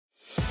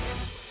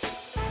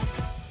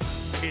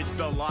It's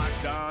the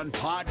Locked On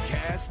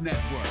Podcast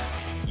Network,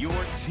 your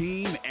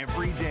team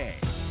every day.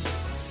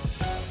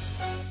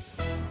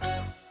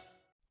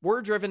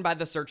 We're driven by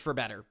the search for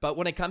better, but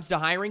when it comes to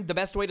hiring, the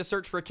best way to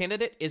search for a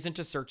candidate isn't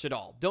to search at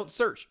all. Don't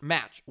search,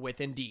 match with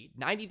Indeed.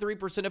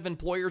 93% of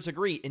employers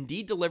agree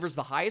Indeed delivers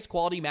the highest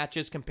quality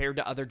matches compared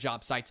to other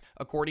job sites,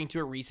 according to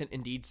a recent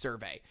Indeed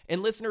survey.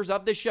 And listeners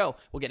of this show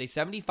will get a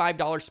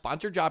 $75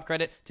 sponsored job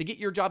credit to get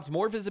your jobs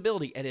more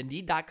visibility at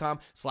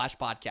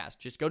Indeed.com/podcast.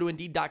 Just go to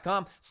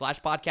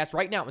Indeed.com/podcast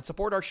right now and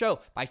support our show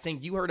by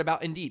saying you heard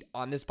about Indeed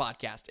on this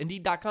podcast.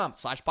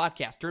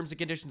 Indeed.com/podcast. Terms and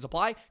conditions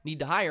apply. Need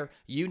to hire?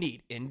 You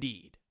need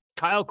Indeed.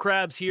 Kyle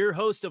Krabs here,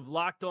 host of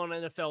Locked On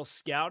NFL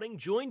Scouting.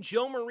 Join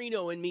Joe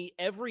Marino and me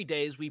every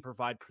day as we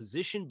provide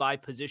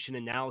position-by-position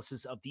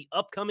analysis of the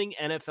upcoming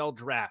NFL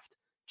Draft.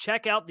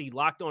 Check out the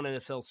Locked On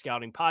NFL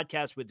Scouting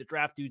podcast with the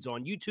Draft Dudes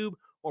on YouTube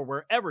or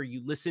wherever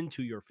you listen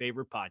to your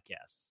favorite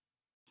podcasts.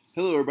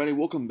 Hello, everybody.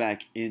 Welcome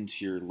back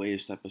into your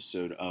latest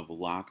episode of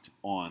Locked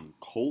On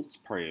Colts,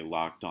 part of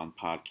Locked On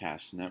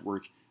Podcast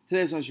Network.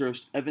 Today, as your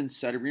host, Evan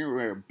Sutter.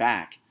 We're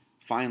back.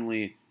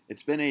 Finally,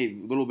 it's been a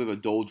little bit of a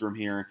doldrum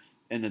here.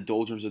 In the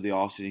doldrums of the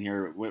offseason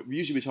here. We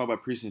usually talk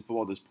about preseason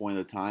football at this point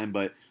of the time,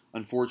 but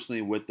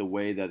unfortunately with the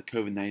way that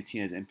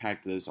COVID-19 has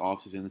impacted this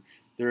offseason,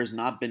 there has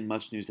not been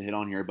much news to hit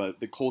on here,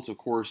 but the Colts, of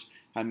course,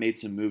 have made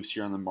some moves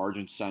here on the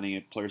margin,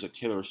 signing players like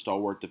Taylor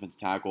Stalwart,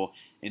 defensive tackle,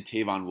 and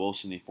Tavon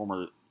Wilson, the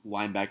former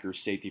linebacker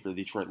safety for the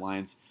Detroit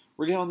Lions.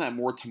 We're going to get on that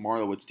more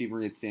tomorrow with Stephen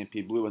Reed at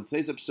Stampede Blue. In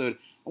today's episode,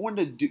 I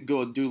wanted to do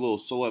a little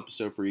solo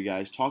episode for you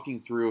guys, talking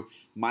through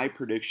my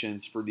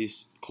predictions for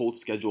this Colts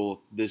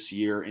schedule this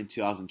year in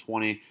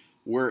 2020,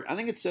 where I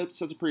think it sets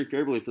up pretty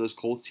favorably for this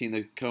Colts team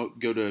to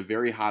go to a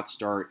very hot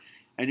start.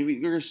 And we're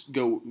going to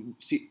go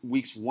see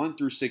weeks 1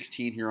 through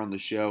 16 here on the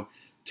show,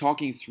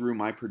 talking through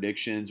my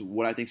predictions,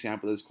 what I think is going to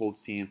happen to this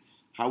Colts team,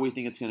 how we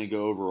think it's going to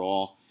go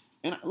overall.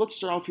 And let's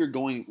start off here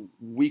going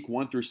week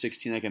 1 through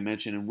 16, like I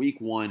mentioned. In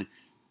week 1,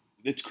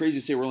 it's crazy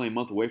to say we're only a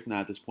month away from that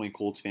at this point,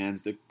 Colts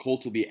fans. The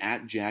Colts will be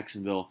at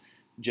Jacksonville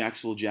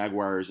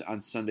Jaguars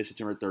on Sunday,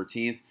 September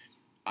 13th.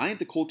 I think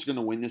the Colts are going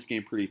to win this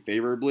game pretty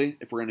favorably.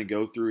 If we're going to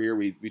go through here,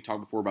 we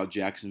talked before about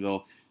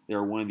Jacksonville.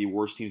 They're one of the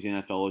worst teams in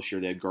the NFL this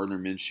year. They had Gardner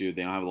Minshew.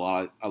 They don't have a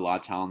lot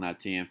of talent on that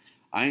team.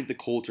 I think the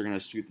Colts are going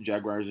to sweep the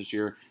Jaguars this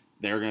year.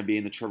 They're going to be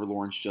in the Trevor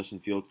Lawrence, Justin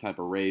Fields type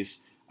of race.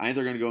 I think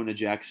they're going to go into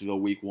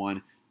Jacksonville week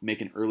 1, make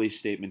an early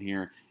statement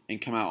here,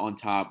 and come out on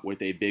top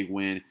with a big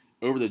win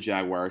over the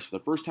Jaguars. For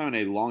the first time in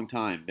a long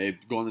time, they've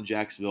gone to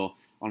Jacksonville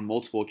on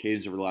multiple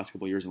occasions over the last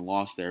couple of years and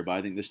lost there. But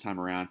I think this time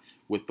around,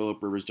 with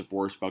Phillip Rivers,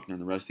 DeForest Buckner,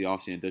 and the rest of the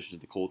offseason additions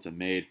that the Colts have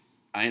made,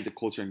 I think the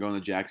Colts are going to go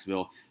into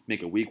Jacksonville,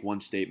 make a week 1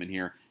 statement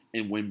here,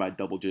 and win by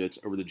double digits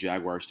over the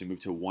Jaguars to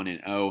move to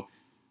 1-0.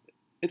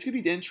 It's going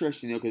to be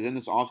interesting, because in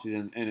this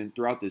offseason and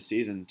throughout this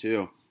season,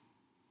 too,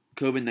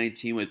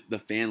 COVID-19 with the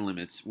fan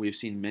limits, we've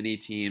seen many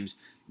teams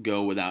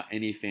go without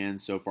any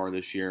fans so far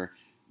this year.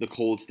 The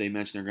Colts, they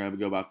mentioned they're going to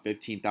go about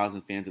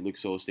 15,000 fans at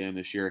Lucas Oil Stadium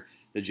this year.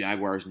 The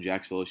Jaguars and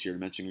Jacksonville this year,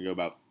 mentioned going to go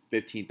about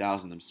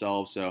 15,000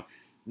 themselves. So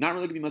not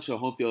really going to be much of a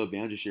home field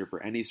advantage this year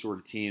for any sort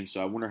of team.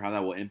 So I wonder how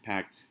that will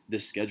impact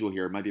this schedule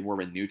here. It might be more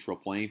of a neutral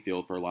playing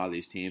field for a lot of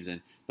these teams,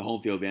 and the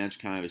home field advantage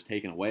kind of is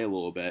taken away a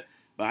little bit.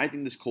 But I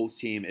think this Colts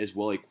team is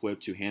well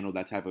equipped to handle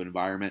that type of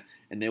environment,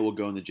 and they will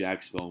go into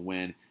Jacksonville and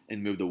win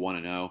and move to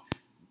 1-0.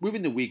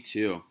 Moving to week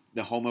 2,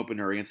 the home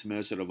opener against the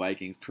Minnesota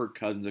Vikings. Kirk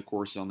Cousins, of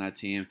course, is on that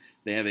team.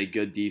 They have a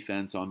good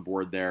defense on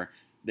board there.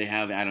 They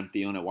have Adam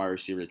Thielen at wide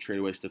receiver to trade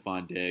away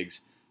Stephon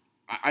Diggs.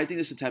 I think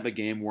this is the type of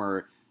game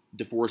where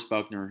DeForest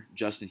Buckner,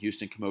 Justin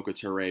Houston, Kamoka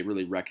Toure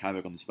really wreak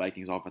havoc on this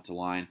Vikings offensive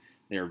line.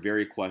 They are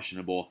very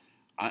questionable.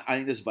 I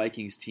think this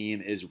Vikings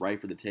team is ripe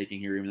for the taking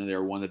here, even though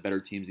they're one of the better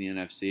teams in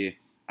the NFC.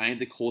 I think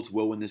the Colts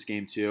will win this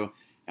game too.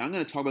 And I'm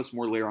going to talk about this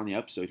more later on in the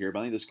episode here, but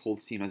I think this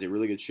Colts team has a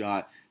really good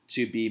shot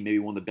to be maybe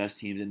one of the best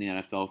teams in the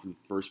NFL for the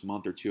first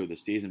month or two of the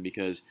season,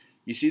 because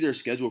you see their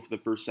schedule for the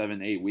first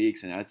 7-8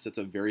 weeks, and that sets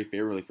up very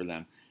favorably for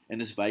them. And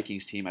this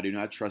Vikings team, I do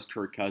not trust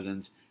Kirk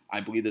Cousins. I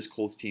believe this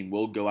Colts team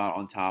will go out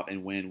on top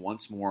and win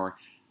once more.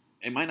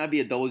 It might not be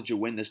a double-digit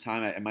win this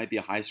time. It might be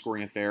a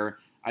high-scoring affair.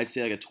 I'd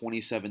say like a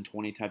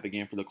 27-20 type of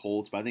game for the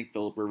Colts, but I think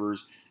Phillip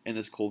Rivers and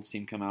this Colts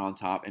team come out on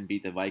top and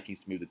beat the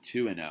Vikings to move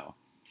to 2-0.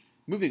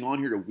 Moving on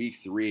here to week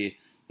 3,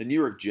 the New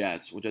York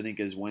Jets, which I think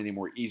is one of the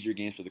more easier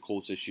games for the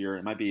Colts this year.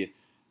 It might be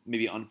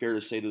maybe unfair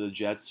to say to the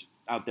Jets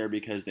out there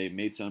because they've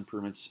made some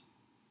improvements.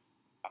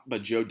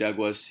 But Joe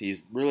Douglas,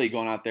 he's really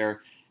gone out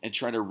there and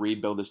trying to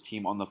rebuild this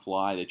team on the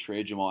fly. They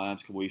traded Jamal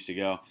Adams a couple weeks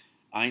ago.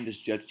 I think this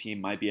Jets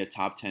team might be a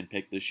top 10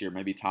 pick this year,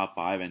 maybe top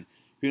 5. And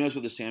who knows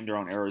what the Sam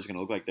Darnold era is going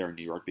to look like there in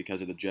New York,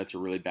 because if the Jets are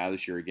really bad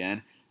this year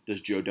again,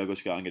 does Joe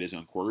Douglas go out and get his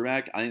own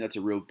quarterback? I think that's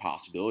a real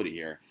possibility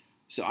here.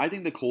 So I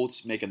think the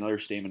Colts make another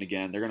statement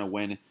again. They're going to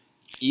win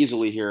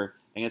easily here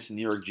against the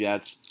New York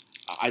Jets.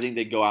 I think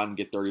they go out and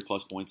get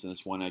 30-plus points in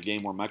this one. A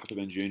game where Michael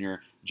Pittman Jr.,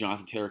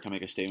 Jonathan Taylor can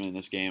make a statement in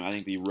this game. I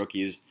think the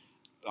rookies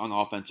on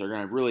offense are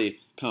going to really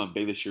come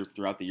big this year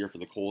throughout the year for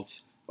the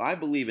Colts. But I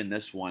believe in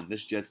this one,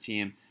 this Jets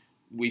team,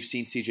 We've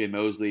seen C.J.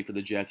 Mosley for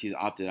the Jets. He's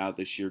opted out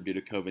this year due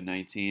to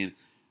COVID-19.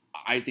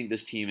 I think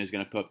this team is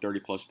going to put up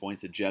 30-plus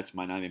points. The Jets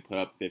might not even put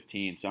up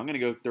 15. So I'm going to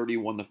go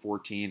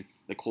 31-14.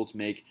 The Colts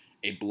make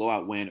a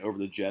blowout win over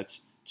the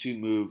Jets to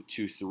move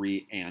to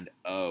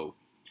 3-0.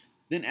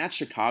 Then at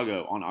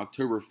Chicago on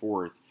October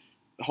 4th,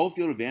 home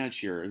field advantage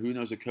here. Who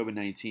knows with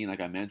COVID-19,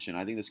 like I mentioned.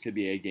 I think this could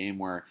be a game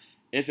where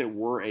if it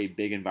were a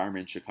big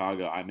environment in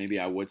Chicago,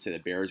 I would say the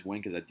Bears win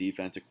because that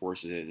defense, of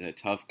course, is a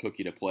tough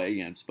cookie to play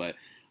against. But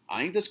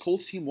I think this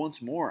Colts team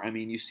wants more. I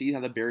mean, you see how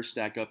the Bears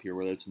stack up here,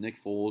 whether it's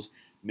Nick Foles,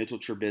 Mitchell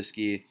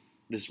Trubisky.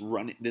 This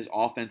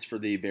offense for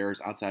the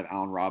Bears outside of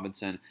Allen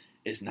Robinson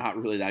is not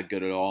really that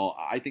good at all.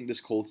 I think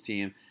this Colts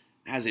team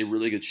has a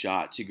really good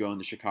shot to go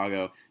into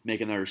Chicago,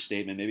 make another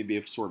statement, maybe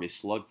be sort of a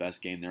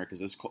slugfest game there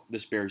because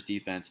this Bears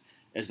defense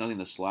is nothing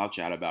to slouch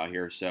at about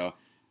here. So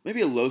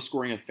maybe a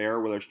low-scoring affair,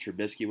 whether it's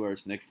Trubisky, whether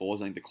it's Nick Foles.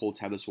 I think the Colts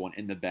have this one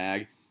in the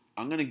bag.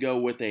 I'm going to go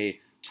with a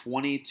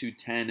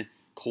 20-10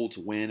 Colts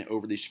win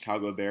over the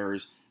Chicago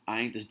Bears. I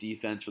think this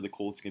defense for the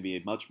Colts is going to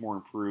be much more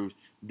improved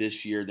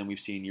this year than we've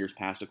seen years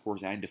past. Of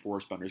course, adding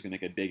DeForest Buckner is going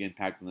to make a big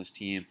impact on this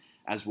team,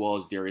 as well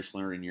as Darius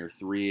Leonard in year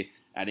 3,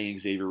 adding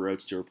Xavier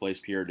Rhodes to replace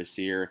Pierre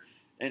Desir.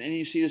 And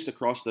you see this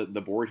across the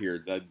board here,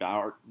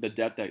 the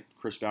depth that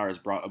Chris Bauer has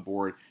brought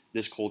aboard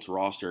this Colts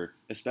roster,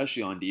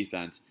 especially on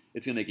defense.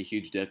 It's going to make a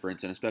huge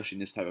difference, and especially in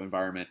this type of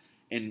environment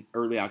in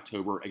early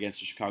October against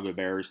the Chicago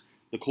Bears.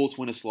 The Colts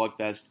win a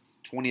slugfest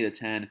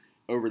 20-10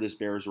 over this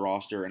Bears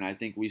roster, and I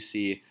think we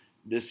see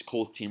this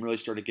Colts team really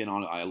start to get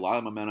on a lot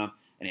of momentum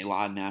and a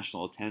lot of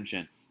national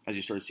attention as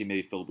you start to see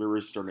maybe Phil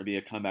Rivers starting to be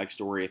a comeback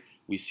story.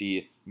 We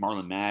see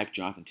Marlon Mack,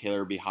 Jonathan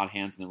Taylor be hot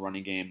hands in the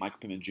running game, Michael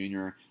Pittman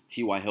Jr.,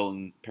 T.Y.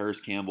 Hilton, Paris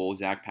Campbell,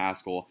 Zach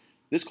Pascal.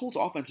 This Colts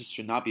offense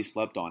should not be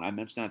slept on. I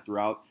mentioned that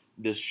throughout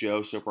this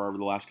show so far over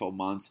the last couple of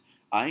months.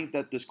 I think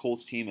that this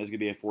Colts team is going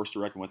to be a force to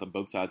reckon with on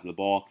both sides of the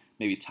ball,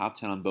 maybe top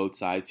 10 on both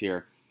sides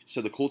here.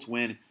 So the Colts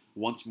win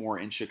once more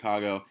in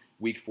Chicago,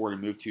 week 4 to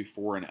move to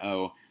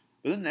 4-0.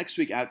 But then next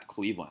week at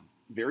Cleveland,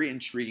 very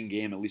intriguing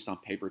game, at least on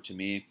paper to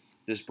me.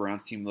 This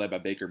Browns team led by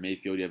Baker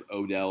Mayfield. You have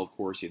Odell, of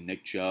course. You have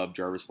Nick Chubb,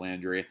 Jarvis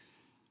Landry.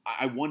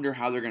 I wonder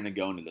how they're going to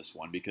go into this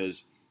one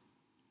because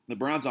the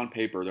Browns on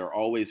paper, they're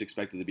always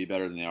expected to be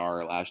better than they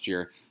are last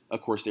year.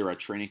 Of course, they were at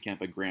training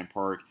camp at Grand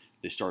Park.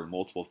 They started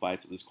multiple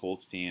fights with this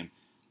Colts team.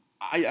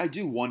 I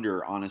do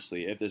wonder,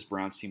 honestly, if this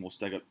Browns team will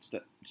stack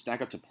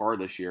up to par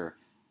this year.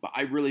 But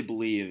I really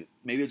believe,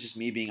 maybe it's just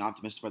me being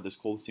optimistic about this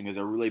Colts team, because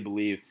I really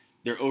believe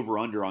their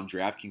over-under on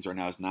DraftKings right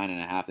now is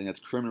 9.5. I think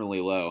that's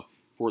criminally low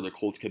for the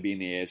Colts could be in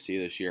the AFC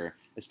this year,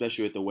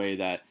 especially with the way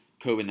that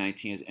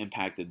COVID-19 has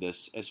impacted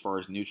this as far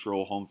as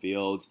neutral home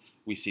fields.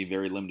 We see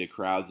very limited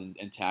crowds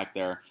intact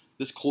there.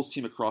 This Colts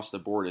team across the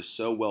board is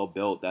so well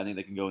built that I think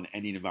they can go in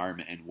any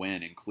environment and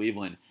win, and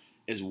Cleveland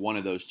is one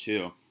of those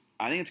two.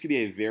 I think it's going to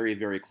be a very,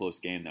 very close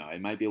game, though.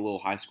 It might be a little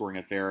high-scoring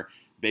affair.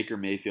 Baker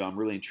Mayfield, I'm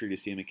really intrigued to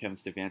see him in Kevin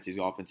Stefanski's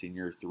offense in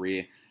year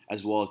 3,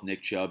 as well as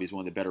Nick Chubb. He's one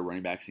of the better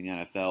running backs in the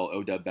NFL.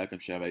 Odell Beckham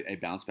should have a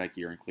bounce-back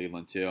year in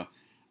Cleveland, too.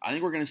 I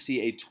think we're going to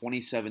see a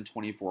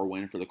 27-24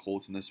 win for the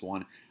Colts in this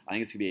one. I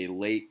think it's going to be a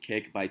late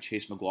kick by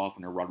Chase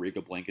McLaughlin or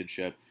Rodrigo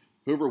Blankenship.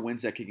 Whoever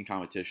wins that kicking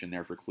competition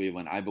there for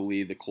Cleveland, I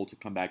believe the Colts will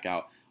come back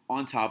out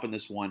on top in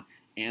this one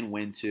and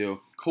win too.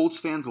 Colts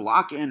fans,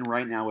 lock in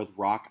right now with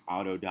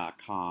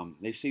RockAuto.com.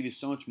 They save you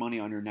so much money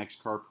on your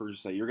next car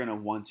purchase that you're going to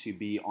want to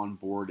be on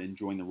board and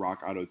join the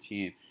Rock Auto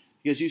team,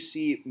 because you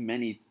see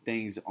many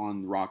things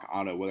on Rock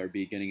Auto, whether it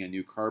be getting a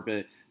new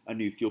carpet, a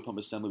new fuel pump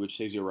assembly, which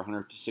saves you over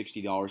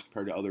 $160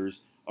 compared to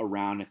others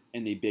around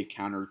in the big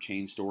counter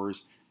chain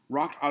stores.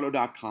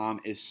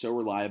 RockAuto.com is so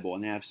reliable,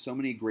 and they have so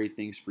many great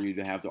things for you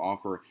to have to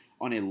offer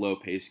on a low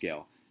pay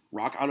scale.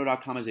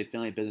 RockAuto.com is a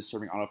family business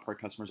serving auto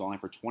part customers online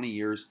for 20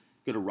 years.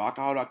 Go to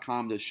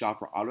RockAuto.com to shop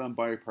for auto and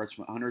body parts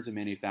from hundreds of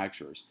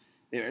manufacturers.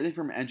 They have everything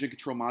from engine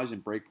control modules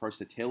and brake parts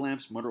to tail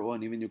lamps, motor oil,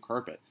 and even new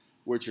carpet.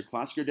 Whether it's your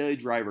classic or daily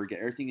driver, get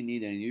everything you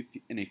need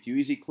in a few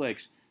easy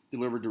clicks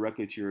delivered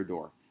directly to your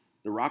door.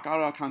 The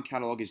RockAuto.com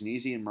catalog is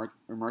easy and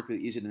remarkably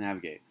easy to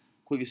navigate.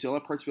 Quickly see all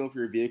the parts available for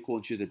your vehicle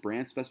and choose the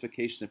brand,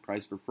 specification, and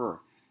price you prefer.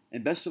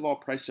 And best of all,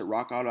 prices at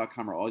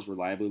RockAuto.com are always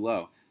reliably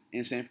low,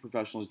 and same for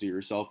professionals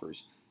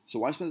do-it-yourselfers. So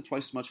why spend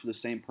twice as much for the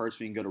same parts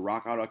when you can go to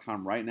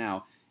RockAuto.com right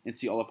now and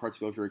see all the parts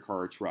available for your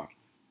car or truck?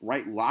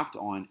 Write Locked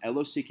On,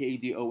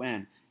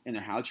 LOCKEDON, in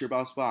their How to Your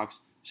Boss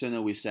box so they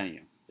know we sent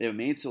you. They have a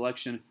main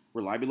selection,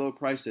 reliably low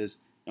prices,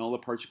 and all the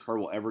parts your car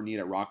will ever need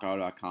at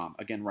RockAuto.com.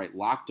 Again, write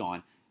Locked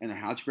On in their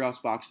How to Your Boss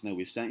box so they know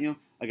we sent you.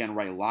 Again,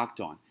 write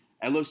Locked On,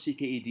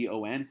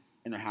 LOCKEDON,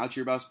 in their How to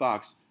Your Boss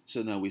box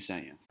so they know we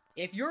sent you.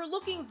 If you're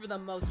looking for the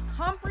most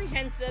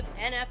comprehensive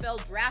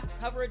NFL draft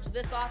coverage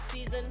this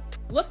offseason,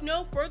 look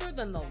no further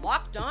than the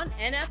Locked On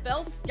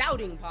NFL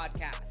Scouting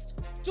Podcast.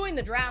 Join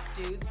the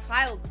draft dudes,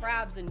 Kyle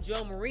Krabs and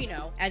Joe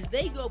Marino, as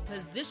they go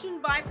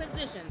position by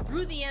position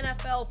through the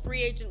NFL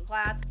free agent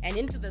class and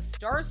into the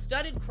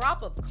star-studded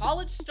crop of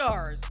college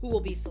stars who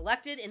will be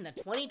selected in the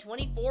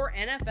 2024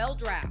 NFL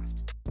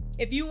Draft.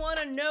 If you want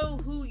to know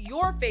who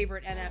your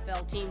favorite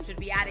NFL team should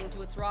be adding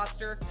to its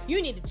roster,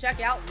 you need to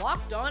check out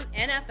Locked On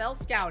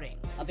NFL Scouting,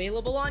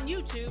 available on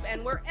YouTube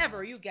and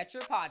wherever you get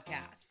your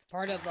podcasts.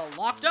 Part of the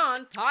Locked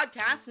On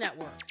Podcast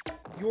Network,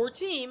 your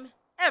team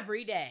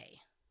every day.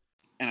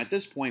 And at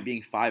this point,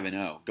 being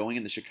 5-0, going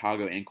into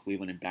Chicago and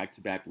Cleveland in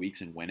back-to-back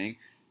weeks and winning,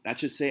 that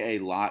should say a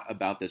lot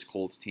about this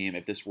Colts team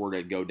if this were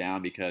to go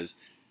down, because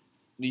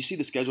you see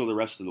the schedule the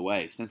rest of the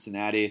way.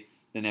 Cincinnati,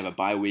 then they have a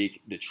bye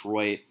week,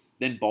 Detroit,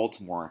 then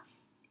Baltimore.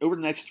 Over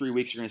the next 3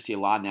 weeks, you're going to see a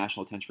lot of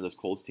national attention for this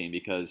Colts team,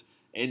 because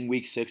in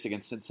Week 6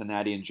 against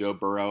Cincinnati and Joe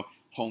Burrow,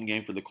 home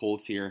game for the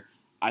Colts here,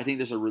 I think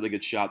there's a really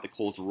good shot the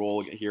Colts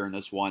roll here in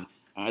this one.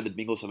 The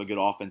Bengals have a good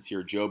offense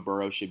here. Joe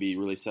Burrow should be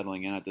really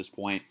settling in at this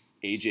point.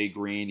 A.J.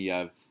 Green, you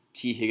have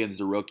T. Higgins,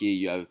 the rookie,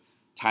 you have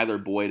Tyler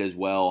Boyd as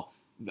well.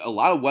 A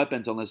lot of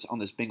weapons on this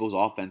Bengals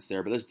offense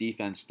there, but this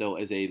defense still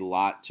is a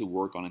lot to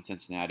work on in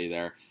Cincinnati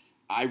there.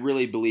 I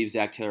really believe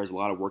Zach Taylor has a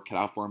lot of work cut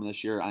out for him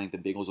this year. I think the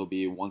Bengals will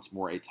be once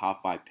more a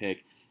top 5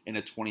 pick in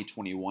a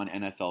 2021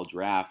 NFL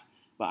draft.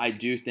 But I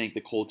do think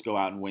the Colts go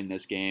out and win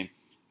this game.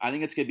 I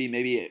think it's going to be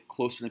maybe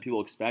closer than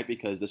people expect,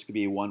 because this could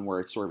be one where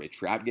it's sort of a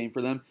trap game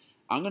for them.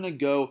 I'm going to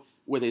go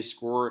with a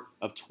score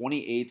of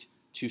 28-17.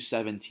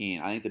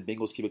 I think the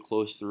Bengals keep it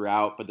close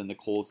throughout, but then the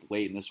Colts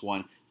late in this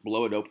one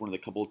blow it open with a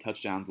couple of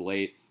touchdowns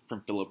late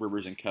from Phillip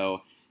Rivers and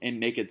co. and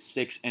make it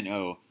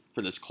 6-0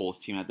 for this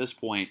Colts team. At this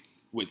point,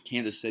 with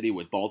Kansas City,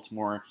 with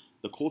Baltimore,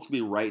 the Colts will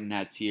be right in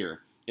that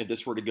tier. If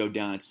this were to go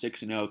down at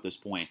 6-0 at this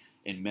point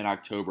in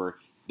mid-October,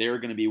 they're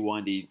going to be one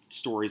of the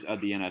stories of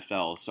the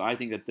NFL. So I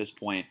think at this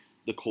point,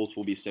 the Colts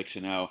will be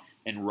 6-0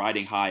 and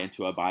riding high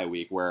into a bye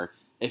week where,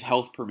 if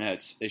health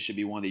permits, they should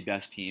be one of the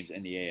best teams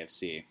in the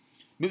AFC.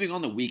 Moving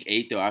on to Week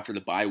 8, though, after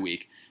the bye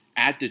week,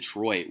 at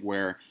Detroit,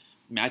 where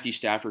Matthew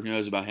Stafford, who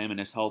knows about him and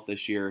his health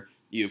this year,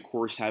 you, of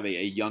course, have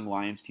a young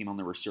Lions team on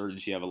the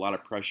resurgence. You have a lot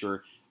of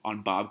pressure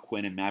on Bob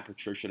Quinn and Matt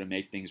Patricia to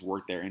make things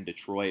work there in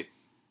Detroit.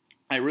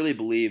 I really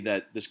believe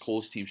that this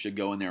Colts team should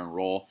go in there and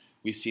roll.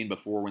 We've seen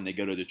before when they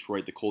go to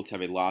Detroit, the Colts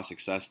have a lot of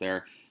success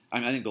there.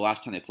 I think the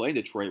last time they played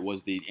Detroit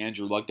was the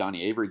Andrew Luck,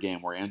 Donnie Avery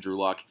game, where Andrew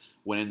Luck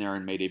went in there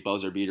and made a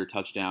buzzer-beater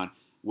touchdown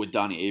with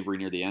Donnie Avery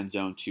near the end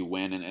zone to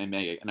win and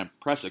make an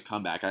impressive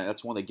comeback.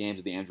 That's one of the games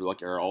of the Andrew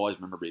Luck era I always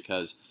remember,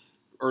 because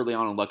early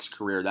on in Luck's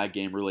career, that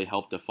game really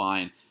helped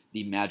define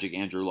the magic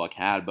Andrew Luck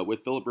had. But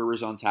with Phillip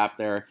Rivers on tap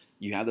there,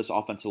 you have this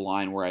offensive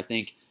line where I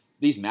think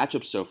these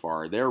matchups so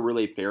far, they're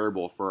really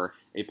favorable for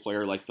a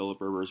player like Phillip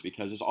Rivers,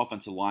 because this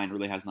offensive line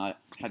really has not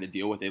had to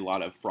deal with a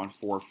lot of front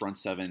 4, front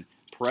 7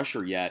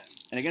 pressure yet.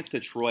 And against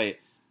Detroit,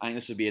 I think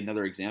this would be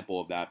another example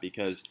of that,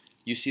 because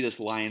you see this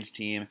Lions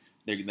team,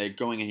 they're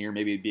going in here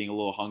maybe being a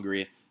little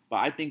hungry, but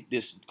I think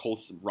this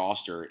Colts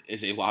roster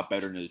is a lot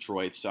better than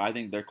Detroit. So I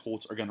think the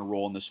Colts are going to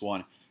roll in this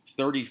one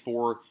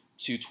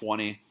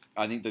 34-20.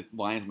 I think the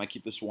Lions might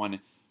keep this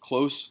one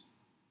close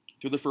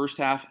through the first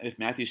half. If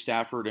Matthew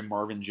Stafford and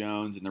Marvin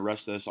Jones and the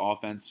rest of this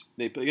offense,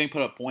 they can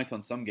put up points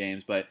on some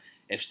games, but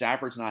if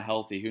Stafford's not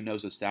healthy, who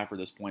knows with Stafford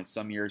at this point?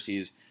 Some years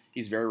he's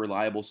very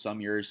reliable.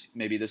 Some years,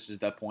 maybe this is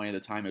that point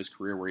at the time of his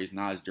career where he's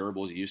not as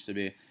durable as he used to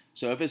be.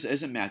 So if this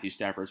isn't Matthew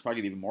Stafford, it's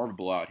probably going to be even more of a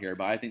blowout here.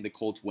 But I think the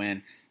Colts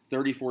win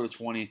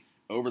 34-20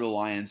 over the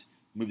Lions,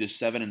 move to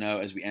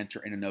 7-0 as we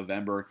enter into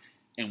November.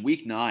 In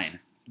Week 9,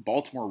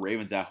 Baltimore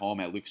Ravens at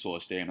home at Lucas Oil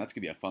Stadium. That's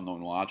going to be a fun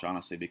one to watch,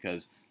 honestly,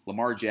 because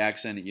Lamar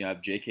Jackson, you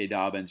have J.K.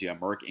 Dobbins, you have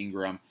Mark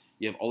Ingram,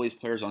 you have all these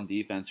players on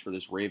defense for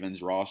this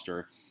Ravens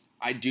roster.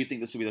 I do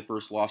think this will be the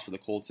first loss for the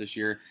Colts this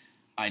year.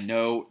 I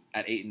know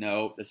at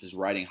 8-0, this is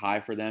riding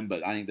high for them,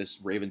 but I think this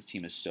Ravens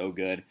team is so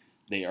good.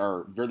 They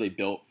are really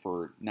built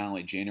for not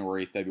only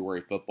January, February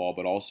football,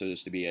 but also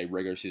just to be a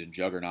regular season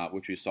juggernaut,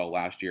 which we saw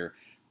last year,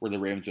 where the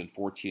Ravens went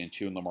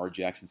 14-2 in Lamar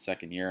Jackson's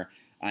second year.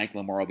 I think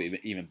Lamar will be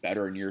even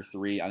better in year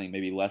 3. I think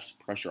maybe less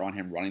pressure on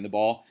him running the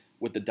ball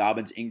with the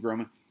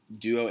Dobbins-Ingram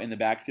duo in the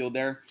backfield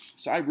there.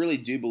 So I really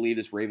do believe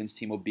this Ravens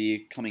team will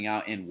be coming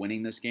out and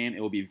winning this game.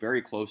 It will be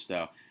very close,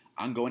 though.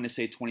 I'm going to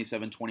say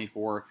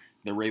 27-24.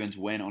 The Ravens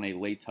win on a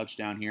late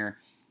touchdown here.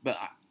 But,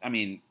 I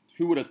mean,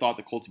 who would have thought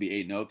the Colts would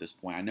be 8-0 at this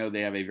point? I know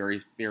they have a very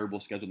favorable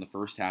schedule in the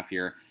first half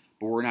here,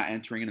 but we're not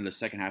entering into the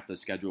second half of the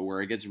schedule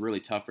where it gets really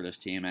tough for this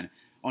team. And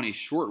on a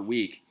short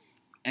week,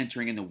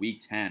 entering into Week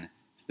 10,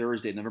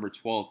 Thursday, November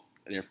 12th,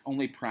 their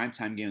only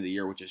primetime game of the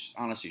year, which is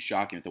honestly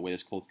shocking with the way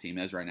this Colts team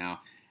is right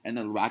now. And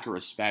the lack of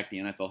respect the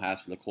NFL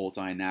has for the Colts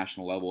on a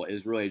national level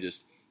is really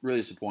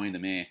disappointing to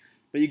me.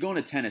 But you go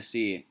into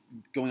Tennessee,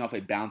 going off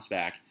a bounce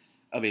back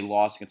of a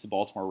loss against the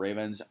Baltimore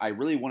Ravens. I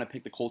really want to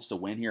pick the Colts to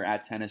win here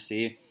at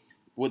Tennessee.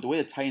 With the way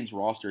the Titans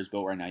roster is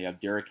built right now, you have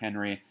Derrick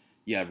Henry,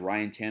 you have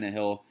Ryan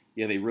Tannehill,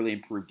 you have a really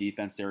improved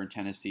defense there in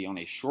Tennessee on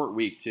a short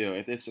week too.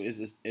 If this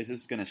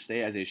is going to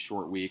stay as a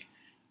short week,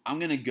 I'm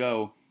going to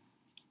go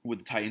with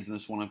the Titans in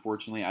this one,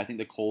 unfortunately. I think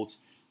the Colts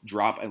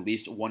drop at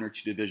least 1 or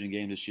 2 division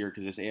games this year,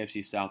 because this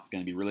AFC South is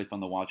going to be really fun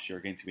to watch here.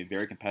 Again, it's going to be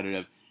very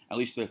competitive, at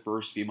least for the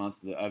first few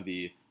months of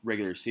the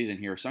regular season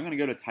here. So I'm going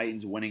to go to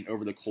Titans winning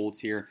over the Colts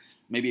here.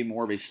 Maybe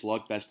more of a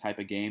slugfest type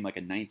of game, like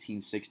a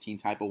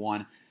 19-16 type of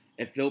one.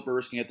 If Philip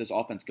Rivers can get this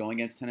offense going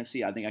against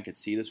Tennessee, I think I could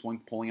see this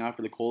one pulling out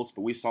for the Colts.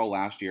 But we saw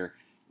last year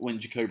when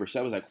Jacoby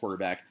Brissett was at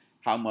quarterback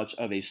how much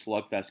of a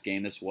slugfest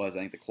game this was. I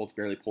think the Colts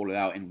barely pulled it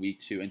out in week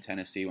 2 in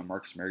Tennessee when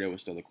Marcus Mariota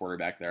was still the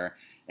quarterback there.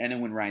 And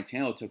then when Ryan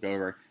Tannehill took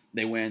over,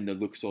 they went to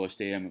Lucas Oil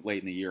Stadium late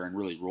in the year and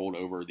really rolled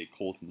over the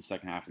Colts in the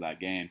second half of that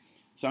game.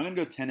 So I'm going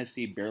to go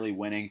Tennessee barely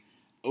winning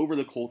over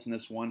the Colts in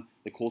this one.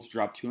 The Colts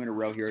dropped 2 in a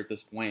row here at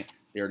this point.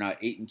 They are now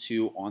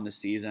 8-2 on the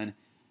season.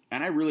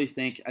 And I really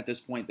think at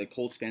this point the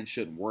Colts fans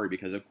shouldn't worry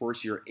because, of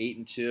course, you're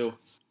 8-2,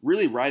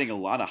 really riding a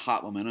lot of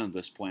hot momentum at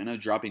this point. I know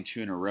dropping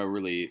 2 in a row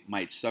really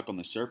might suck on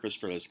the surface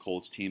for this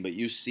Colts team, but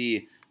you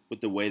see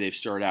with the way they've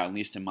started out, at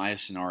least in my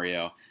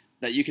scenario,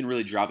 that you can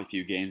really drop a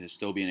few games and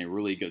still be in a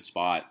really good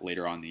spot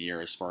later on in the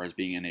year as far as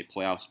being in a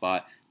playoff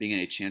spot, being in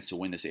a chance to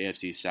win this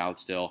AFC South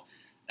still.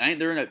 I think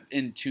they're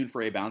in tune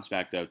for a bounce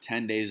back, though.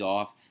 10 days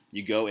off.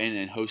 You go in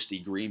and host the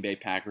Green Bay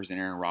Packers and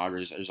Aaron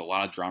Rodgers. There's a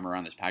lot of drama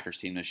around this Packers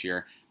team this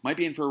year. Might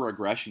be in for a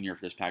regression year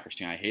for this Packers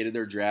team. I hated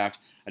their draft.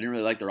 I didn't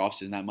really like their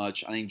offseason that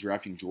much. I think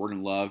drafting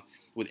Jordan Love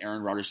with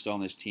Aaron Rodgers still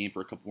on this team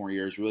for a couple more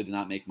years really did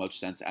not make much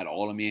sense at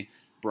all to me.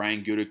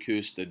 Brian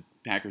Gutekunst, the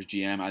Packers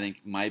GM, I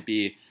think might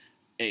be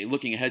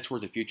looking ahead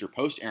towards the future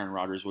post Aaron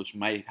Rodgers, which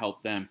might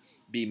help them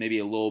be maybe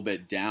a little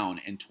bit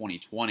down in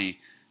 2020.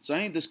 So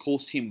I think this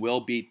Colts team will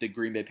beat the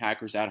Green Bay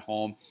Packers at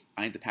home.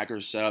 I think the Packers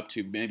are set up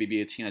to maybe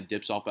be a team that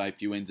dips off by a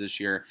few wins this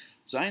year.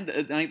 So I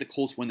think the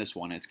Colts win this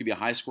one. It's going to be a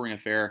high-scoring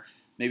affair,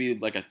 maybe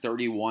like a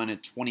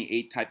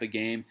 31-28 type of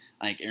game.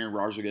 I think Aaron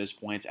Rodgers will get his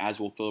points, as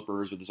will Philip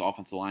Rivers with his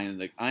offensive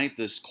line. I think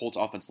this Colts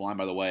offensive line,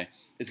 by the way,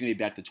 is going to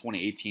be back to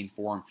 2018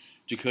 form.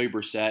 Jacoby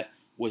Brissett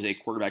was a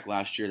quarterback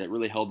last year that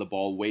really held the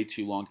ball way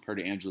too long compared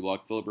to Andrew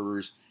Luck. Philip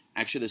Rivers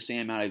actually the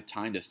same amount of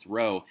time to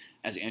throw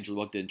as Andrew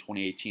Luck did in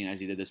 2018 as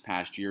he did this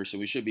past year. So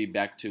we should be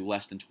back to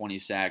less than 20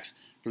 sacks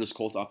for this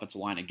Colts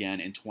offensive line again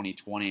in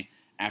 2020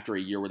 after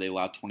a year where they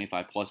allowed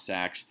 25-plus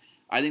sacks.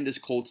 I think this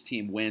Colts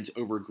team wins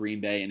over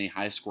Green Bay in a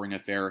high-scoring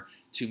affair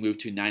to move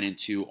to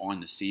 9-2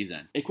 on the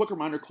season. A quick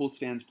reminder, Colts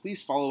fans,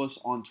 please follow us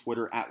on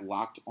Twitter at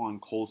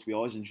LockedOnColts. We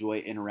always enjoy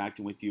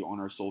interacting with you on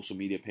our social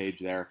media page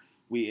there.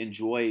 We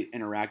enjoy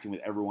interacting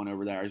with everyone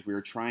over there as we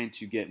are trying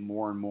to get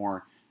more and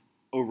more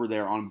over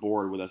there on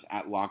board with us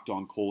at Locked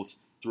On Colts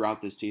throughout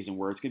this season,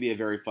 where it's going to be a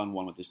very fun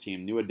one with this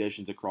team. New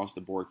additions across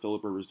the board.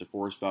 Philip Rivers,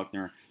 DeForest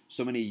Buckner,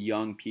 so many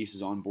young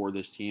pieces on board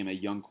this team, a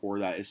young core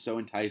that is so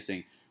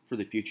enticing for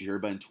the future here.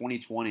 But in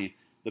 2020,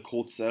 the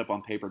Colts set up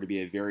on paper to be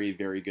a very,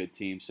 very good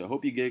team. So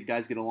hope you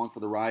guys get along for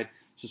the ride.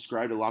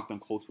 Subscribe to Locked On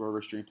Colts wherever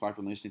stream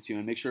platform you're listening to,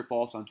 and make sure to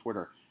follow us on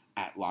Twitter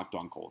at Locked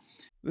On Colts.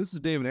 This is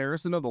David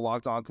Harrison of the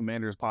Locked On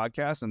Commanders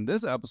podcast, and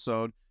this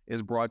episode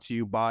is brought to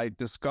you by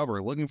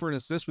Discover. Looking for an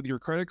assist with your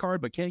credit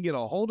card but can't get a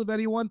hold of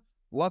anyone?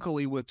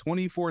 Luckily, with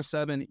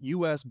 24/7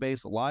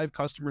 U.S.-based live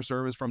customer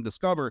service from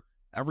Discover,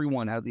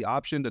 everyone has the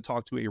option to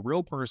talk to a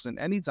real person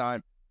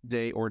anytime,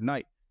 day or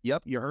night.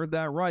 Yep, you heard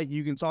that right.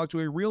 You can talk to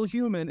a real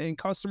human in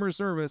customer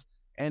service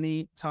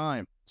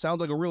anytime.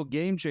 Sounds like a real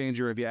game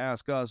changer if you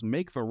ask us.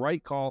 Make the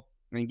right call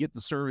and get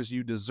the service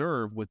you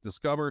deserve with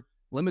Discover.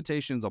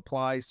 Limitations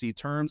apply. See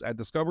terms at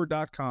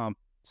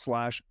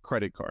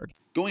discover.com/creditcard.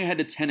 Going ahead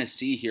to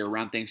Tennessee here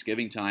around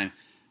Thanksgiving time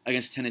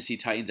against Tennessee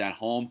Titans at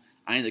home.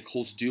 I think the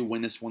Colts do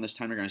win this one this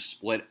time. They're going to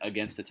split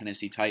against the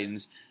Tennessee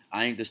Titans.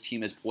 I think this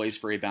team is poised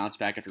for a bounce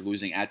back after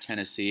losing at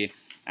Tennessee.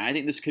 And I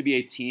think this could be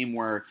a team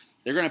where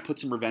they're going to put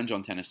some revenge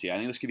on Tennessee. I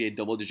think this could be a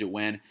double-digit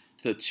win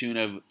to the tune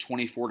of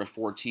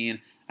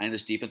 24-14. I think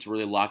this defense will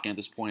really lock in at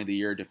this point of the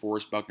year.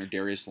 DeForest Buckner,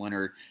 Darius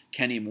Leonard,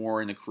 Kenny Moore,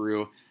 and the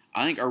crew,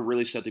 I think are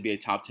really set to be a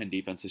top 10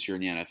 defense this year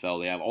in the NFL.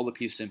 They have all the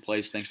pieces in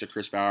place thanks to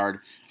Chris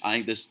Ballard. I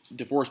think this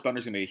DeForest Buckner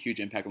is going to make a huge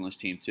impact on this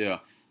team too.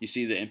 You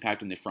see the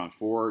impact on the front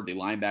four, the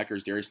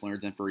linebackers. Darius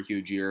Leonard's in for a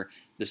huge year.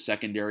 The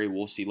secondary,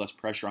 we'll see less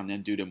pressure on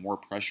them due to more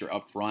pressure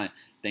up front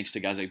thanks to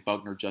guys like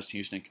Buckner, Justin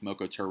Houston,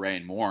 Kimoko Toure,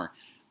 and more.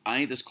 I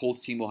think this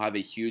Colts team will have a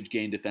huge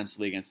game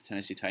defensively against the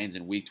Tennessee Titans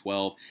in Week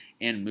 12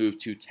 and move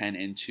to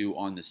 10-2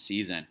 on the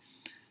season.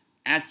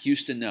 At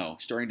Houston, though,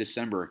 starting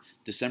December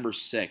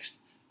 6th,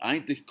 I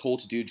think the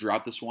Colts do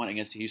drop this one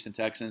against the Houston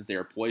Texans. They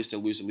are poised to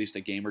lose at least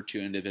a game or two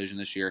in the division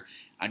this year.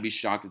 I'd be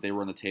shocked if they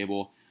were on the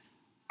table.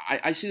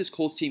 I see this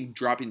Colts team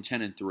dropping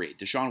 10-3.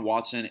 Deshaun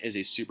Watson is a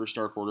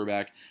superstar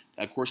quarterback.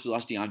 Of course, they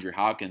lost DeAndre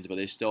Hopkins, but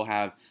they still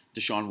have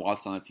Deshaun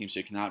Watson on the team, so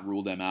you cannot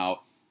rule them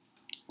out.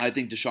 I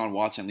think Deshaun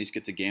Watson at least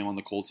gets a game on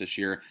the Colts this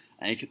year.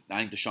 I think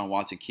Deshaun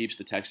Watson keeps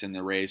the Texans in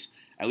the race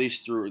at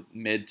least through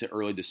mid to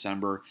early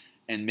December.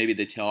 And maybe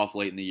they tail off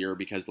late in the year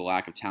because of the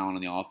lack of talent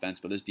on the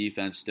offense. But this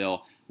defense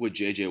still, with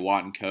J.J.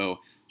 Watt and co.,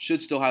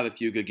 should still have a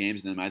few good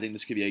games in them. I think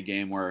this could be a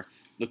game where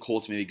the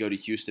Colts maybe go to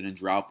Houston and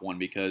drop one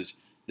because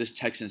this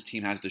Texans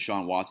team has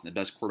Deshaun Watson, the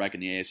best quarterback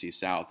in the AFC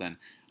South, and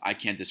I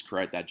can't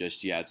discredit that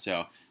just yet.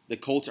 So the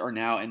Colts are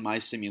now, in my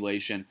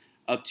simulation,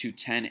 up to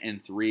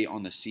 10-3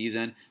 on the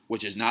season,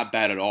 which is not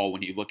bad at all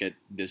when you look at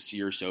this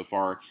year so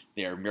far.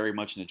 They are very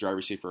much in the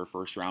driver's seat for a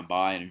first-round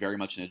bye and very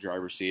much in the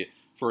driver's seat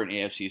for an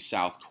AFC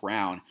South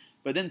crown.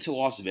 But then to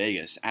Las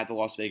Vegas, at the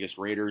Las Vegas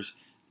Raiders,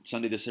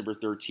 Sunday, December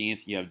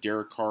 13th, you have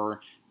Derek Carr,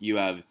 you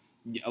have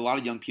a lot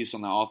of young pieces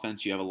on the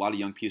offense. You have a lot of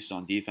young pieces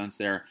on defense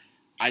there.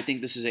 I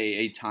think this is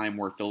a time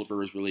where Philip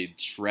Rivers really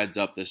shreds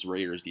up this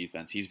Raiders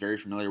defense. He's very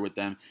familiar with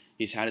them.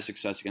 He's had a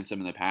success against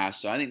them in the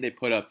past. So I think they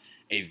put up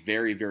a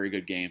very, very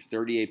good game.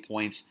 38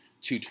 points,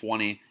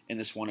 220 in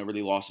this one over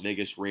the Las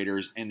Vegas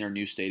Raiders in their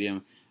new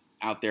stadium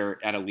out there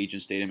at Allegiant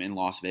Stadium in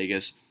Las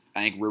Vegas. I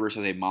think Rivers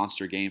has a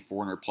monster game,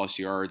 400-plus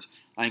yards.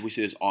 I think we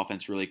see this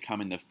offense really come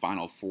into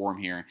final form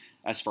here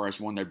as far as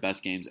one of their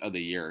best games of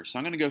the year. So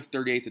I'm going to go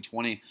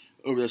 38-20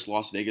 over this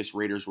Las Vegas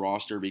Raiders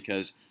roster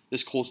because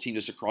this Colts team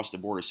just across the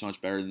board is so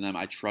much better than them.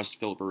 I trust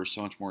Philip Rivers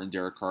so much more than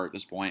Derek Carr at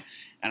this point,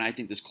 and I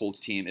think this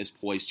Colts team is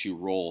poised to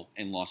roll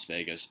in Las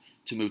Vegas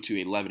to move to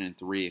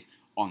 11-3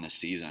 on the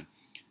season.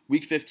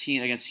 Week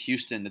 15 against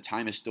Houston, the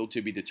time is still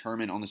to be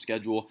determined on the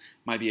schedule.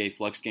 Might be a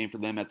flex game for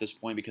them at this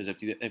point because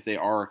if they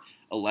are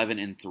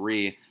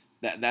 11-3,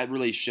 that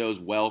really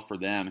shows well for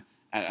them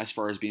as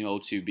far as being able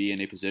to be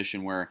in a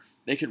position where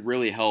they could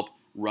really help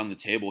run the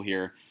table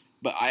here.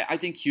 But I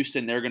think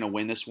Houston, they're going to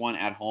win this one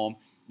at home.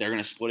 They're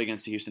going to split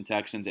against the Houston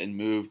Texans and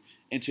move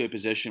into a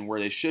position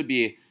where they should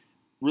be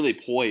really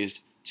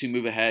poised to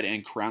move ahead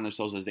and crown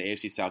themselves as the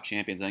AFC South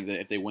champions. I think that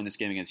if they win this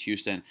game against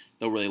Houston,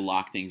 they'll really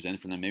lock things in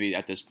for them. Maybe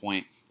at this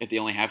point, if they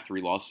only have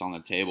 3 losses on the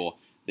table,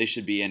 they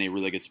should be in a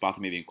really good spot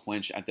to maybe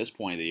clinch at this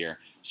point of the year.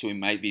 So we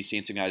might be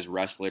seeing some guys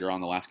rest later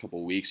on the last couple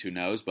of weeks. Who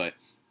knows? But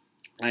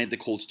I think the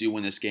Colts do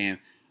win this game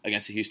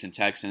against the Houston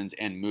Texans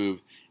and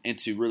move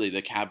into really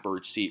the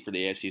catbird seat for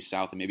the AFC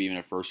South and maybe even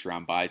a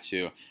first-round bye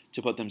to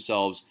put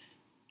themselves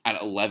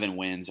at 11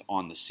 wins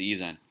on the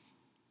season.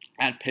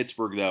 At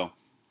Pittsburgh, though,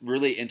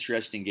 really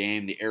interesting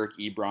game, the Eric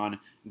Ebron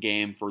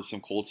game for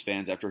some Colts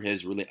fans after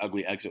his really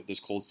ugly exit with this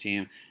Colts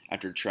team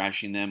after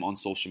trashing them on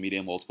social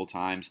media multiple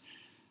times.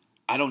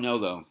 I don't know,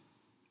 though.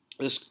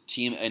 This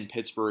team in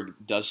Pittsburgh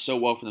does so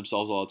well for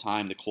themselves all the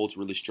time. The Colts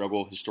really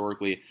struggle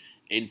historically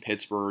in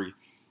Pittsburgh.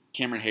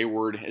 Cameron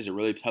Hayward is a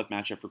really tough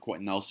matchup for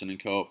Quentin Nelson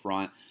and co up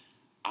front.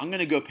 I'm going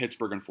to go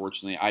Pittsburgh,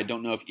 unfortunately. I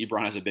don't know if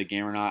Ebron has a big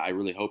game or not. I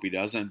really hope he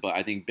doesn't, but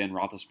I think Ben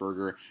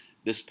Roethlisberger,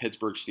 this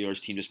Pittsburgh Steelers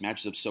team just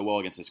matches up so well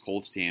against this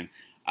Colts team.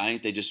 I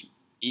think they just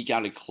eke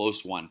out a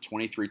close one,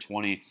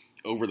 23-20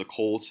 over the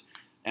Colts,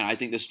 and I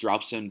think this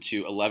drops them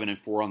to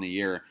 11-4 on the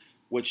year,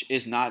 which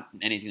is not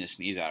anything to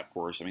sneeze at, of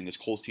course. I mean, this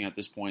Colts team at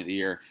this point of the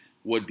year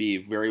would be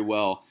very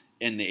well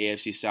in the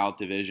AFC South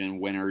division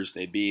winners.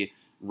 They'd be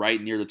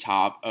right near the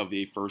top of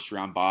the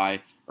first-round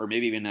bye, or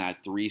maybe even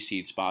that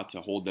 3-seed spot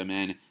to hold them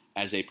in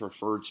as a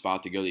preferred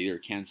spot to go to either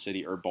Kansas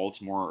City or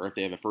Baltimore, or if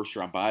they have a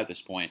first-round bye at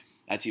this point,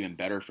 that's even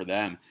better for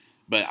them.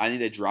 But I think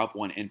they drop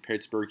one in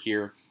Pittsburgh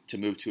here to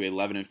move to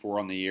 11-4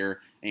 on the year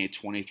and a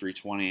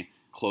 23-20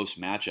 close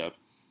matchup.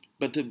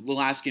 But the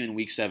last game in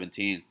Week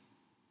 17,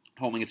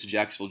 home against the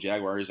Jacksonville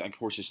Jaguars, of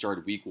course, it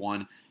started Week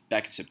 1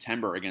 back in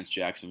September against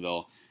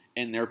Jacksonville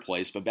in their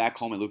place. But back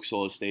home at Lucas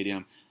Oil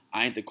Stadium,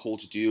 I think the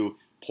Colts do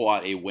pull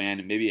out a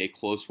win, maybe a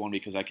close one,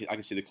 because I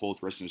can see the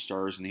Colts resting the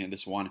stars in the end of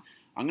this one.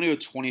 I'm going to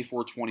go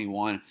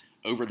 24-21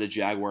 over the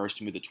Jaguars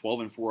to move to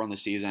 12-4 on the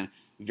season,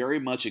 very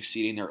much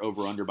exceeding their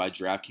over-under by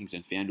DraftKings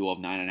and FanDuel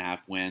of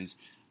 9.5 wins.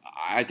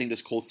 I think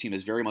this Colts team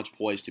is very much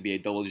poised to be a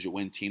double-digit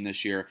win team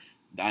this year.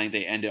 I think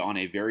they ended on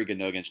a very good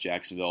note against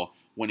Jacksonville,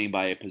 winning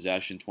by a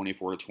possession,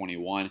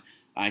 24-21.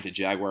 I think the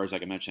Jaguars,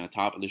 like I mentioned at the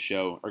top of the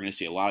show, are going to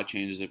see a lot of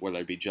changes, whether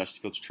it be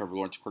Justin Fields, Trevor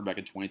Lawrence, quarterback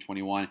in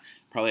 2021,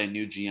 probably a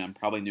new GM,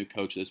 probably a new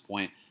coach at this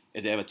point,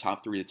 if they have a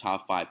top 3 to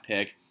top 5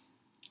 pick.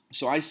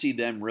 So I see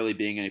them really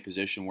being in a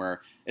position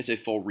where it's a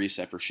full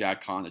reset for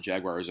Shad Khan, the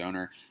Jaguars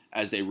owner,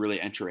 as they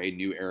really enter a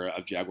new era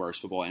of Jaguars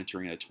football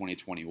entering into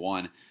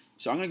 2021.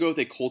 So I'm going to go with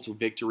a Colts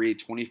victory,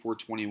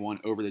 24-21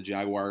 over the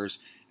Jaguars,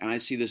 and I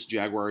see this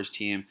Jaguars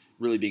team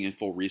really being in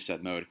full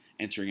reset mode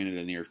entering into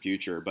the near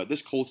future. But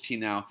this Colts team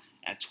now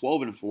at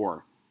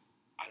 12-4,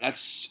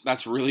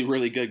 that's really,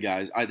 really good,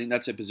 guys. I think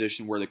that's a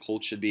position where the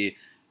Colts should be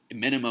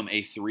minimum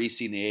a 3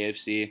 seed in the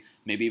AFC,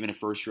 maybe even a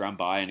first-round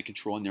bye and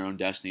controlling their own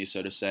destiny,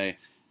 so to say,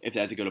 if they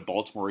have to go to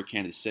Baltimore or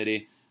Kansas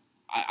City.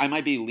 I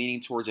might be leaning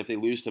towards, if they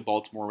lose to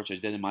Baltimore, which I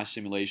did in my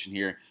simulation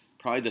here,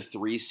 probably the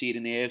 3 seed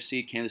in the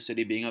AFC, Kansas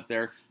City being up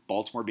there,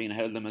 Baltimore being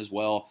ahead of them as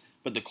well.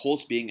 But the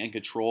Colts being in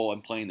control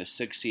and playing the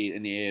 6 seed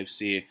in the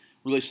AFC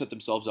really set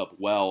themselves up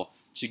well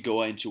to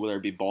go into whether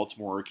it be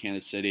Baltimore or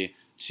Kansas City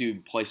to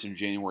play some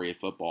January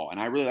football. And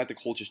I really like the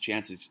Colts'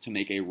 chances to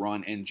make a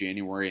run in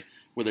January,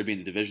 whether it be in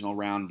the divisional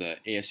round, the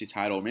AFC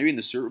title, or maybe in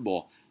the Super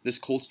Bowl. This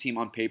Colts team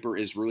on paper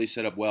is really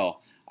set up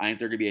well. I think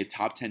they're going to be a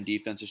top 10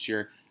 defense this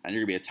year, and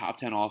they're going to be a top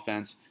 10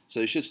 offense. So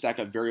they should stack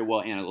up very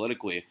well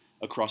analytically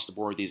across the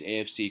board with these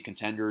AFC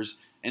contenders.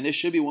 And this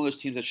should be one of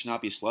those teams that should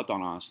not be slept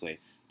on, honestly.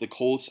 The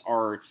Colts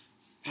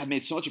have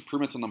made so much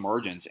improvements on the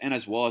margins, and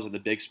as well as at the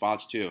big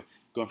spots too.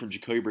 Going from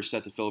Jacoby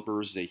Brissett to Philip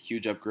Rivers is a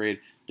huge upgrade.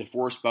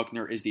 DeForest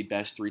Buckner is the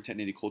best 3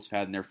 technique the Colts have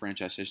had in their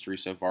franchise history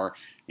so far. And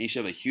he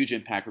should have a huge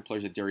impact for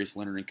players like Darius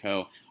Leonard and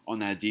co. on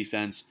that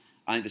defense.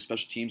 I think the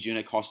special teams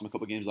unit cost them a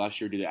couple games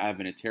last year due to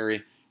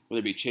Vinatieri. Whether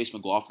it be Chase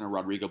McLaughlin or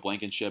Rodrigo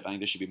Blankenship, I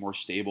think this should be more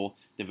stable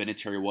than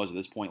Vinatieri was at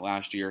this point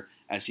last year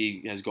as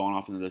he has gone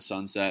off into the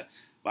sunset.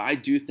 But I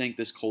do think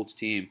this Colts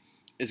team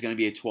is going to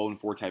be a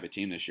 12-4 type of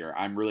team this year.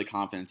 I'm really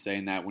confident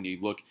saying that when you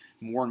look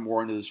more and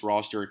more into this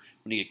roster,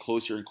 when you get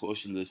closer and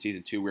closer to the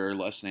season 2, we're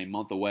less than a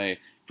month away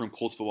from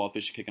Colts football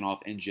officially kicking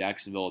off in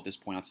Jacksonville at this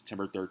point on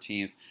September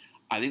 13th.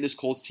 I think this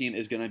Colts team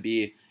is going to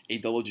be a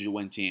double-digit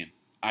win team.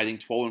 I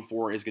think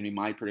 12-4 is going to be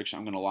my prediction.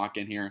 I'm going to lock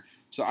in here.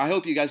 So I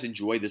hope you guys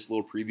enjoyed this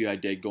little preview I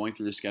did going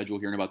through the schedule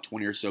here in about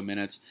 20 or so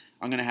minutes.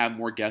 I'm going to have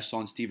more guests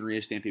on. Stephen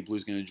Rhea, Stampede Blue,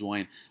 is going to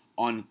join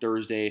on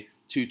Thursday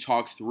to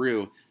talk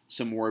through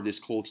some more of this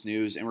Colts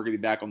news. And we're going to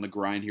be back on the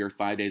grind here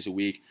 5 days a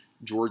week.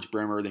 George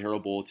Bremer, the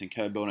Herald Bulletin,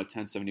 Kevin Bona,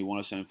 1070,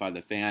 107.5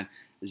 The Fan,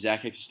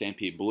 Zach Hicks,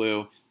 Stampede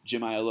Blue,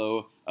 Jim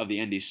Aiello of the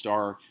Indy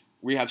Star.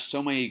 We have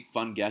so many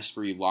fun guests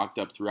for you locked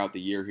up throughout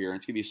the year here. And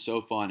it's going to be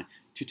so fun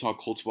to talk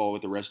Colts ball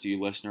with the rest of you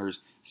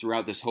listeners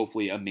throughout this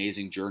hopefully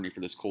amazing journey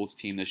for this Colts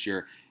team this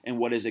year. And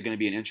what is it going to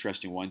be an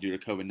interesting one due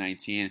to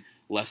COVID-19,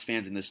 less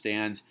fans in the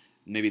stands,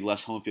 maybe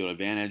less home field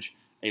advantage.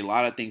 A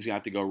lot of things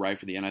have to go right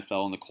for the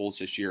NFL and the Colts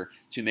this year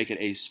to make it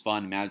a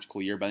fun,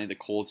 magical year. But I think the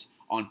Colts,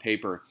 on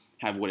paper,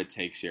 have what it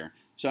takes here.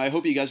 So I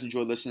hope you guys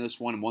enjoyed listening to this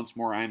one. And once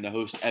more, I am the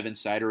host, Evan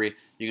Sidery.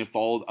 You can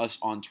follow us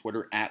on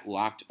Twitter at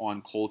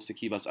LockedOnColts to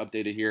keep us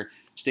updated here.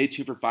 Stay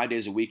tuned for 5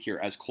 days a week here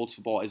as Colts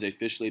football is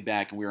officially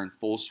back and we are in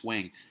full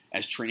swing.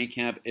 As training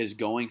camp is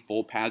going,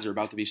 full pads are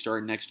about to be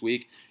started next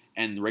week,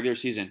 and the regular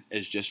season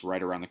is just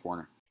right around the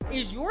corner.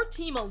 Is your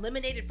team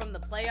eliminated from the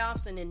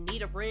playoffs and in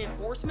need of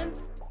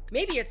reinforcements?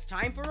 Maybe it's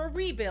time for a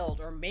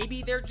rebuild, or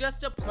maybe they're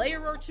just a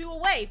player or two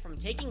away from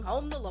taking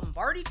home the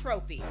Lombardi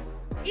Trophy.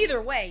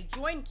 Either way,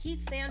 join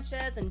Keith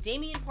Sanchez and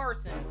Damian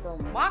Parson for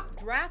Mock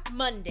Draft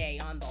Monday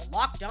on the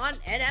Locked On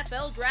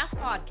NFL Draft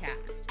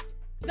Podcast.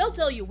 They'll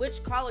tell you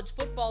which college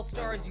football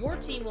stars your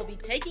team will be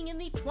taking in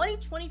the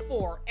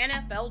 2024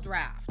 NFL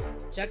Draft.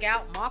 Check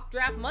out Mock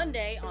Draft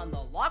Monday on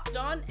the Locked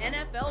On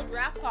NFL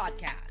Draft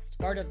Podcast,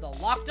 part of the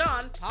Locked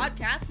On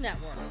Podcast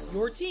Network,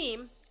 your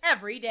team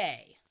every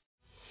day.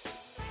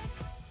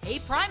 Hey,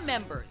 Prime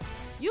members,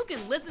 you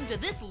can listen to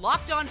this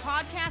Locked On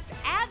podcast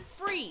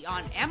ad-free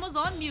on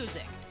Amazon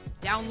Music.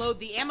 Download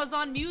the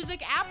Amazon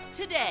Music app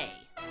today.